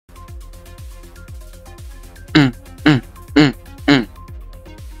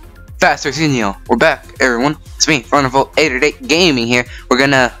Faster Xenon. We're back, everyone. It's me, Voltz 888 Gaming here. We're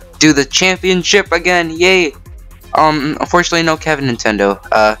gonna do the championship again. Yay! Unfortunately, no Kevin Nintendo.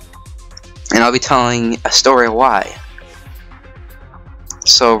 And I'll be telling a story why.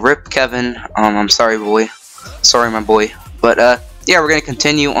 So, rip Kevin. I'm sorry, boy. Sorry, my boy. But yeah, we're gonna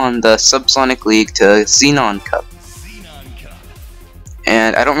continue on the Subsonic League to Xenon Cup.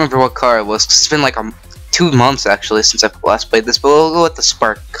 And I don't remember what car it was. 'Cause it's been like 2 months actually since I've last played this, but we'll go with the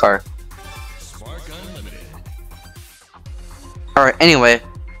Spark car. Alright, anyway,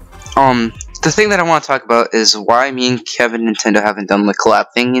 the thing that I want to talk about is why me and Kevin Nintendo haven't done the collab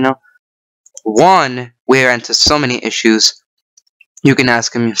thing, you know? One, we ran into so many issues. You can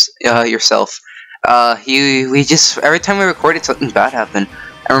ask him yourself. We just, every time we recorded, something bad happened.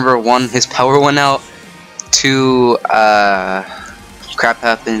 I remember one, his power went out. Two, crap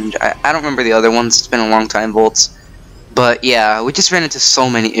happened. I don't remember the other ones. It's been a long time, Voltz. But yeah, we just ran into so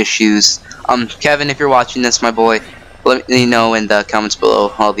many issues. Kevin, if you're watching this, my boy, let me know in the comments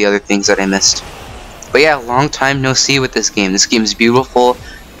below all the other things that I missed. But yeah, long time no see with this game. This game is beautiful.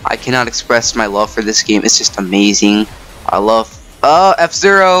 I cannot express my love for this game. It's just amazing. I love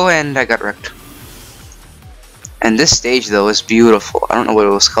F-Zero, and I got wrecked. And this stage though is beautiful. I don't know what it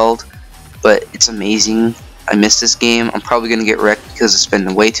was called, but it's amazing. I missed this game. I'm probably gonna get wrecked because it's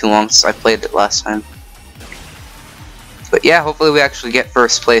been way too long since I played it last time. But yeah, hopefully we actually get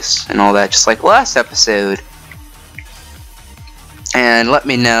first place and all that, just like last episode. And let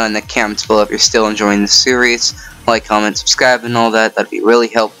me know in the comments below if you're still enjoying the series. Like, comment, subscribe, and all that. That'd be really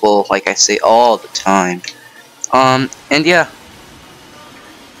helpful, like I say all the time. And yeah.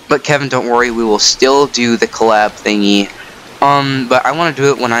 But Kevin, don't worry, we will still do the collab thingy. But I want to do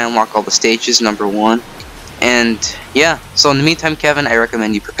it when I unlock all the stages, #1. And yeah, so in the meantime, Kevin, I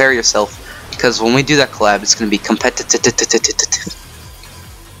recommend you prepare yourself, because when we do that collab, it's going to be competitive.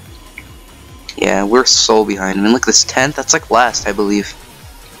 Yeah, we're so behind. I mean, look, this 10th, that's like last, I believe.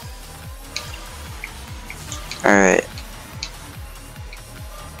 Alright.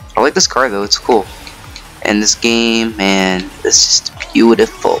 I like this car though, it's cool. And this game, man, it's just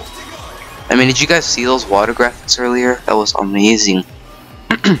beautiful. I mean, did you guys see those water graphics earlier? That was amazing.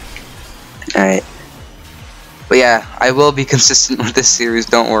 Alright. But yeah, I will be consistent with this series,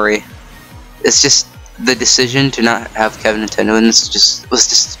 don't worry. It's just the decision to not have Kevin Nintendo in this was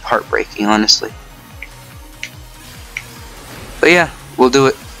just heartbreaking, honestly. But yeah, we'll do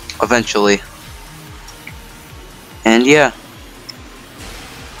it eventually. And yeah.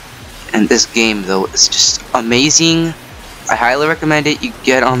 And this game though is just amazing. I highly recommend it. You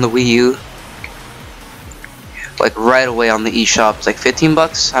get on the Wii U. Like right away on the eShop. It's like 15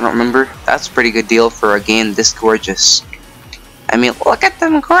 bucks, I don't remember. That's a pretty good deal for a game this gorgeous. I mean, look at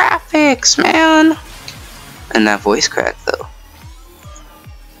them graphics, man. And that voice crack though.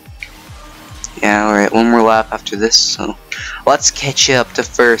 Yeah, alright, one more lap after this, so let's catch up to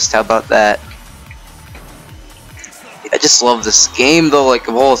first. How about that? I just love this game though, like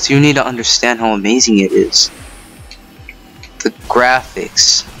Voltz, you need to understand how amazing it is. The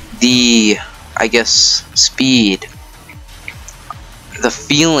graphics, the, I guess, speed, the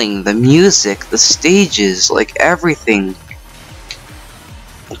feeling, the music, the stages, like everything.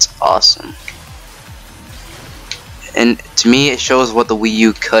 It's awesome. And to me, it shows what the Wii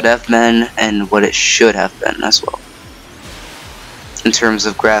U could have been and what it should have been as well. In terms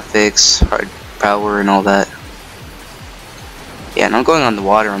of graphics, hard power, and all that. Yeah, and I'm going on the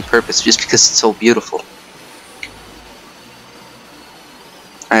water on purpose just because it's so beautiful.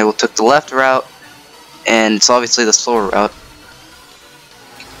 Alright, we'll take the left route, and it's obviously the slower route.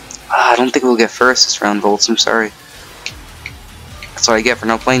 I don't think we'll get first this round, Voltz, I'm sorry. That's what I get for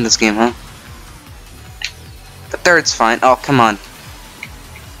not playing this game, huh? The third's fine. Oh, come on.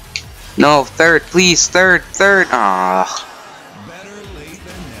 No, third, please, third. Ah.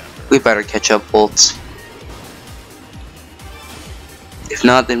 We better catch up, Voltz. If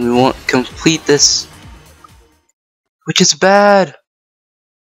not, then we won't complete this, which is bad.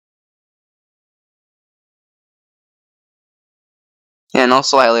 Yeah, and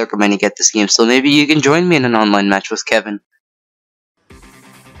also I highly recommend you get this game, so maybe you can join me in an online match with Kevin.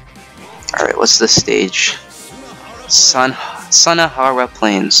 Alright, what's this stage? Sonahara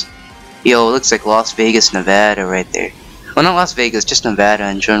Plains. Yo, it looks like Las Vegas, Nevada right there. Well, not Las Vegas, just Nevada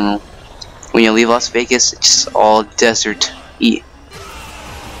in general. When you leave Las Vegas, it's just all desert-y.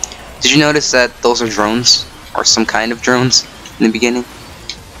 Did you notice that those are drones? Or some kind of drones in the beginning?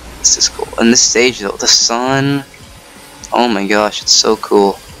 This is cool. And this stage though, the sun. Oh my gosh, it's so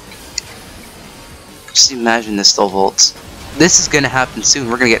cool. Just imagine this though, Voltz. This is gonna happen soon.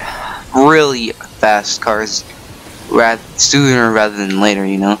 We're gonna get really fast cars sooner rather than later,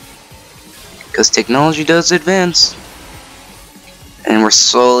 you know? because technology does advance, and we're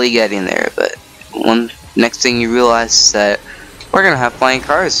slowly getting there. But next thing you realize is that we're gonna have flying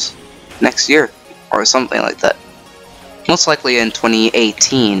cars next year, or something like that. Most likely in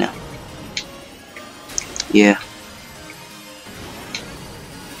 2018. Yeah.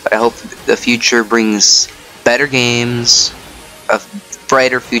 But I hope the future brings better games, a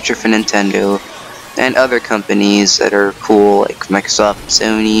brighter future for Nintendo, and other companies that are cool, like Microsoft,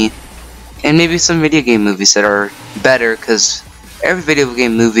 Sony, and maybe some video game movies that are better, because every video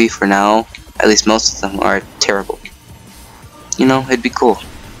game movie for now, at least most of them, are terrible. You know, it'd be cool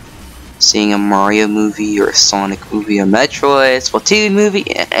seeing a Mario movie, or a Sonic movie, a Metroid, Splatoon movie,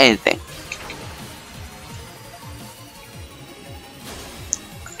 anything.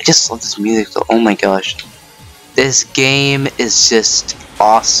 I just love this music though, oh my gosh. This game is just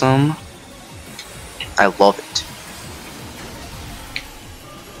awesome. I love it.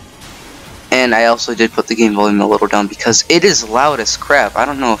 And I also did put the game volume a little down because it is loud as crap. I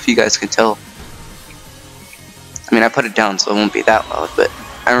don't know if you guys can tell. I mean, I put it down so it won't be that loud, but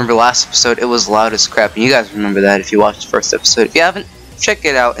I remember last episode it was loud as crap, and you guys remember that if you watched the first episode. If you haven't, check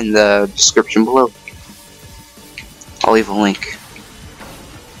it out in the description below. I'll leave a link.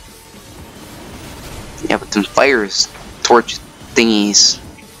 Yeah, but them fires, torch thingies.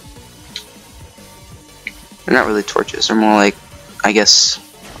 They're not really torches, they're more like, I guess,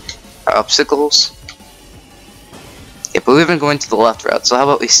 obstacles. Yeah, but we've been going to the left route, so how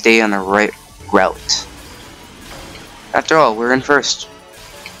about we stay on the right route? After all, we're in first.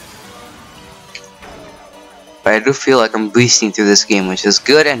 But I do feel like I'm breezing through this game, which is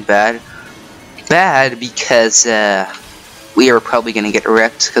good and bad. Bad because we are probably going to get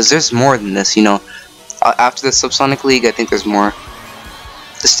wrecked, because there's more than this, you know. After the Subsonic League, I think there's more.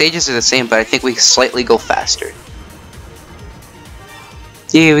 The stages are the same, but I think we slightly go faster.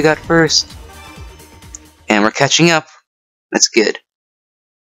 Yeah, we got first. And we're catching up. That's good.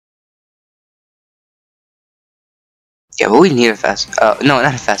 Yeah, but we need a no,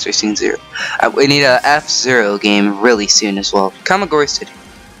 not a Fast Racing Zero. We need a F-Zero game really soon as well. Kamagori City.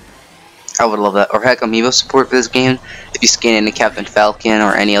 I would love that. Or heck, amiibo support for this game. If you scan into Captain Falcon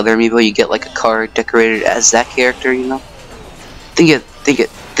or any other amiibo, you get like a card decorated as that character, you know?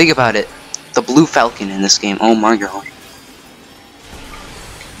 Think about it. The Blue Falcon in this game. Oh my god.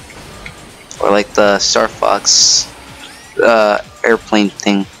 Or like the Star Fox airplane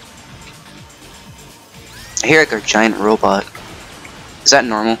thing. I hear like a giant robot. Is that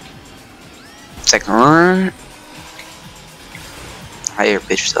normal? It's like higher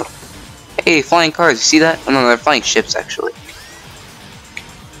pitch though. Hey, flying cars, you see that? Oh no, they're flying ships actually.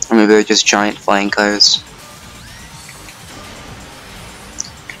 Or maybe they're just giant flying cars.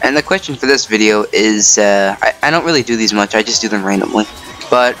 And the question for this video is, I don't really do these much, I just do them randomly.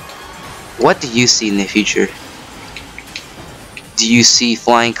 But, what do you see in the future? Do you see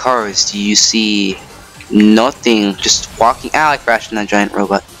flying cars? Do you see nothing, just walking? I crashed in that giant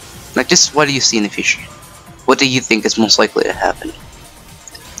robot. Like, just what do you see in the future? What do you think is most likely to happen?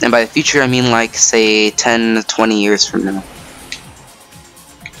 And by the future, I mean like, say, 10 to 20 years from now.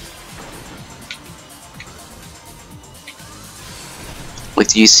 Like,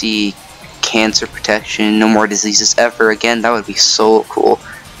 do you see cancer protection, no more diseases ever again? That would be so cool.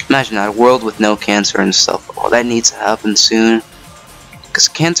 Imagine that, a world with no cancer and stuff. Oh, that needs to happen soon. Because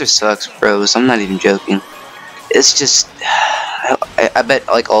cancer sucks, bros. I'm not even joking. It's just... I bet,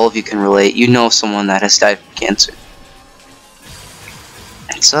 like, all of you can relate. You know someone that has died from cancer.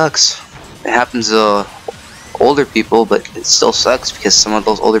 It sucks. It happens to older people, but it still sucks because some of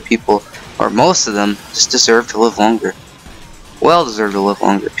those older people, or most of them, just deserve to live longer. Well deserve to live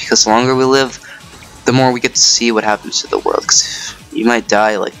longer, because the longer we live, the more we get to see what happens to the world. Because you might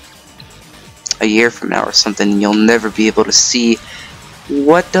die like a year from now or something, and you'll never be able to see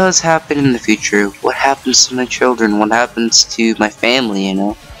what does happen in the future, what happens to my children, what happens to my family, you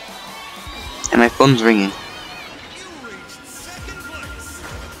know. And my phone's ringing.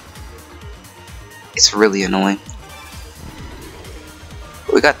 It's really annoying.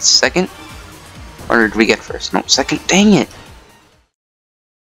 We got second? Or did we get first? No, second. Dang it!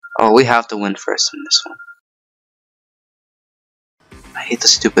 Oh, we have to win first in this one. I hate the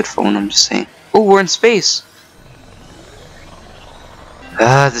stupid phone, I'm just saying. Oh, we're in space!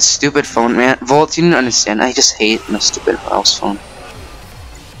 Ah, this stupid phone, man. Voltz, you didn't understand. I just hate my stupid house phone.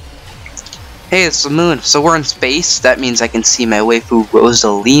 Hey, it's the moon. So we're in space. That means I can see my waifu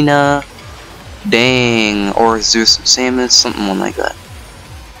Rosalina. Dang. Or Zeus Samus, something like that.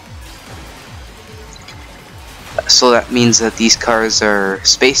 So that means that these cars are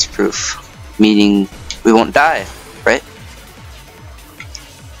space-proof, meaning we won't die, right?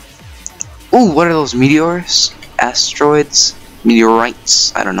 Ooh, what are those meteors? Asteroids?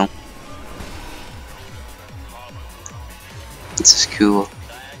 Meteorites? I don't know. This is cool.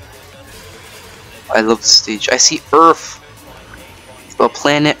 I love the stage. I see Earth. The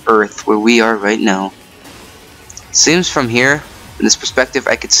planet Earth, where we are right now. Seems from here, in this perspective,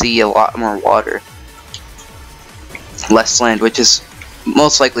 I could see a lot more water. Less land, which is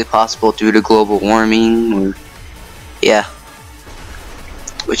most likely possible due to global warming, or yeah.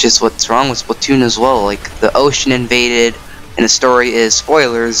 Which is what's wrong with Splatoon as well. Like, the ocean invaded, and the story is,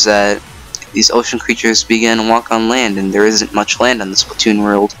 spoilers, that these ocean creatures began to walk on land, and there isn't much land on the Splatoon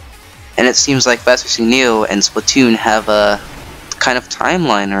world. And it seems like Faster C Neo and Splatoon have a kind of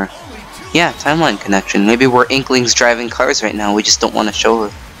timeline, or yeah, timeline connection. Maybe we're Inklings driving cars right now, we just don't want to show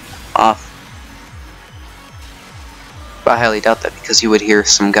it off. But I highly doubt that, because you would hear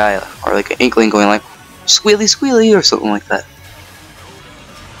some guy, or like an Inkling going like, squealy squealy, or something like that.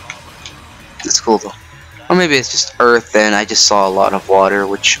 That's cool though. Or maybe it's just Earth and I just saw a lot of water,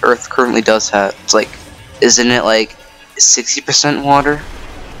 which Earth currently does have. It's like, isn't it like 60% water?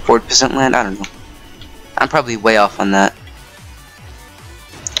 40% land? I don't know. I'm probably way off on that.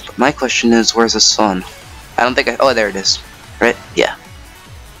 But my question is, where's the sun? I don't think oh, there it is. Right? Yeah.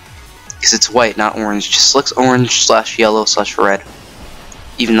 Because it's white, not orange. It just looks orange / yellow / red.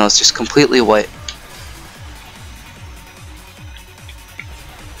 Even though it's just completely white.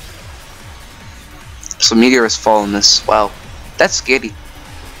 So meteors fall in this. Wow. That's scary.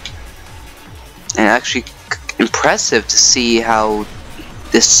 And actually impressive to see how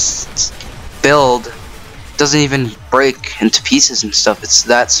this build doesn't even break into pieces and stuff. It's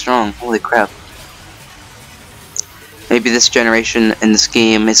that strong. Holy crap. Maybe this generation in this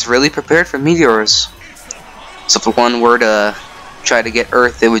game is really prepared for meteors. So if one were to try to get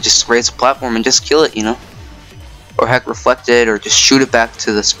Earth, they would just raise a platform and just kill it, you know? Or heck, reflect it, or just shoot it back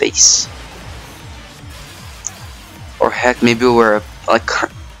to the space. Or heck, maybe we're like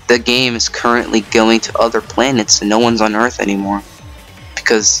the game is currently going to other planets and no one's on Earth anymore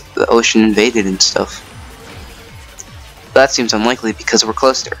because the ocean invaded and stuff. That seems unlikely because we're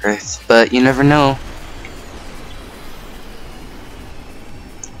close to Earth, but you never know.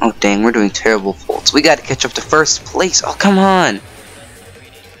 Oh dang, we're doing terrible, Voltz. We gotta catch up to first place. Oh come on!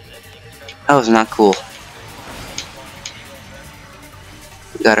 That was not cool.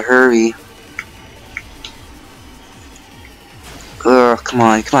 We gotta hurry. Ugh, come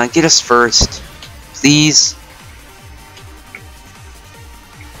on, get us first. Please.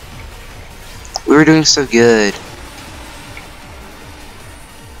 We were doing so good.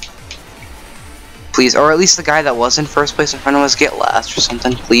 Please, or at least the guy that was in first place in front of us get last or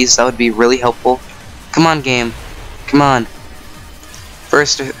something, please. That would be really helpful. Come on, game. Come on.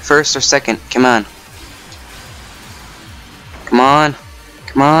 First or second. Come on. Come on.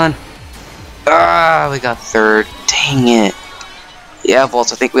 Come on. Ah, we got third. Dang it. Yeah,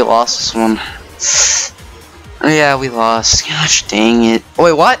 Voltz, I think we lost this one. Yeah, we lost. Gosh, dang it. Oh,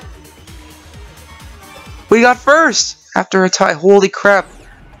 wait, what? We got first after a tie. Holy crap.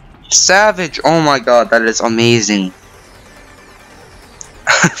 Savage. Oh my god, that is amazing.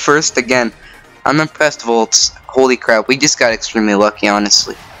 First again. I'm impressed, Voltz. Holy crap, we just got extremely lucky,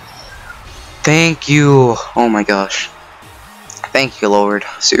 honestly. Thank you. Oh my gosh. Thank you, Lord.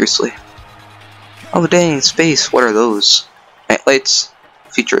 Seriously. Oh dang, space. What are those? Night lights?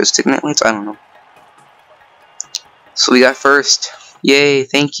 Futuristic night lights? I don't know. So we got first. Yay,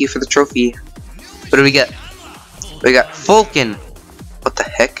 thank you for the trophy. What do we get? We got Falcon. What the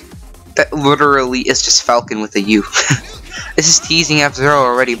heck? That literally is just Falcon with a U. This is teasing after all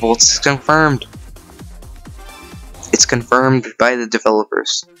already, Voltz. It's confirmed. It's confirmed by the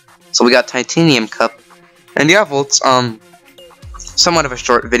developers. So we got Titanium Cup. And yeah, Voltz, somewhat of a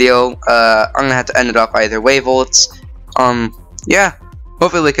short video. I'm gonna have to end it off either way, Voltz. Yeah.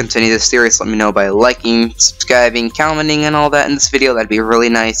 Hopefully continue this series. Let me know by liking, subscribing, commenting, and all that in this video. That'd be really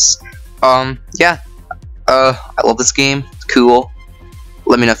nice. Yeah. I love this game. It's cool.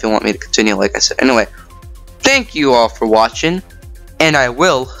 Let me know if you want me to continue, like I said. Anyway, thank you all for watching, and I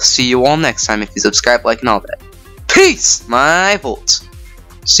will see you all next time if you subscribe, like, and all that. Peace, my Voltz.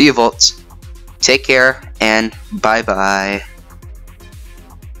 See you, Voltz. Take care, and bye-bye.